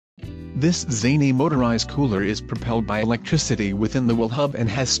This zany motorized cooler is propelled by electricity within the wheel hub and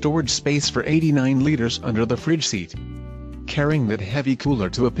has storage space for 89 liters under the fridge seat. Carrying that heavy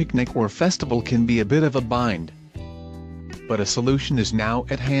cooler to a picnic or festival can be a bit of a bind. But a solution is now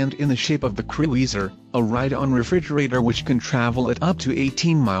at hand in the shape of the Kreweser, a ride-on refrigerator which can travel at up to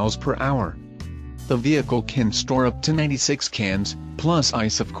 18 miles per hour. The vehicle can store up to 96 cans, plus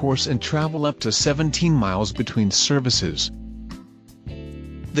ice of course, and travel up to 17 miles between services.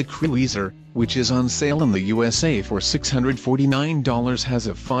 The Kreweser, which is on sale in the USA for $649, has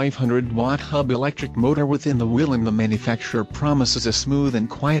a 500-watt hub electric motor within the wheel, and the manufacturer promises a smooth and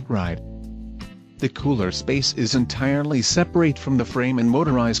quiet ride. The cooler space is entirely separate from the frame and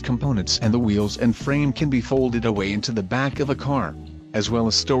motorized components, and the wheels and frame can be folded away into the back of a car. As well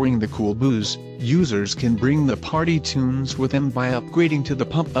as storing the cool booze, users can bring the party tunes with them by upgrading to the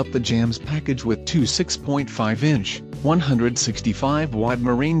Pump Up the Jams package with two 6.5-inch, 165-watt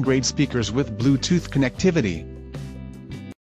marine-grade speakers with Bluetooth connectivity.